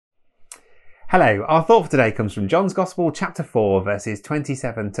Hello, our thought for today comes from John's Gospel, chapter 4, verses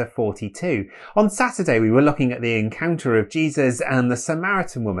 27 to 42. On Saturday, we were looking at the encounter of Jesus and the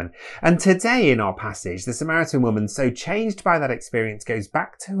Samaritan woman. And today in our passage, the Samaritan woman, so changed by that experience, goes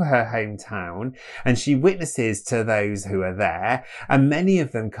back to her hometown and she witnesses to those who are there. And many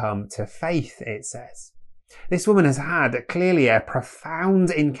of them come to faith, it says. This woman has had clearly a profound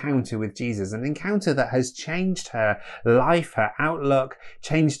encounter with Jesus, an encounter that has changed her life, her outlook,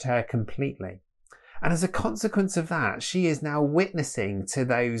 changed her completely. And as a consequence of that, she is now witnessing to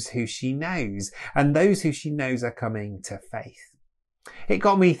those who she knows, and those who she knows are coming to faith. It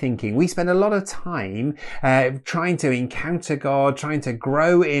got me thinking, we spend a lot of time trying to encounter God, trying to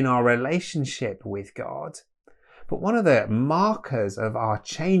grow in our relationship with God. But one of the markers of our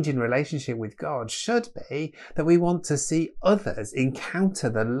change in relationship with God should be that we want to see others encounter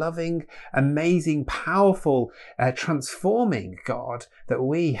the loving, amazing, powerful, transforming God that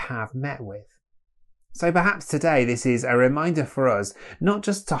we have met with. So perhaps today this is a reminder for us not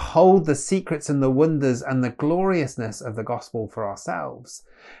just to hold the secrets and the wonders and the gloriousness of the gospel for ourselves,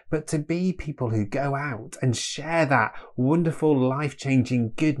 but to be people who go out and share that wonderful,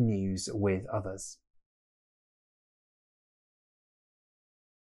 life-changing good news with others.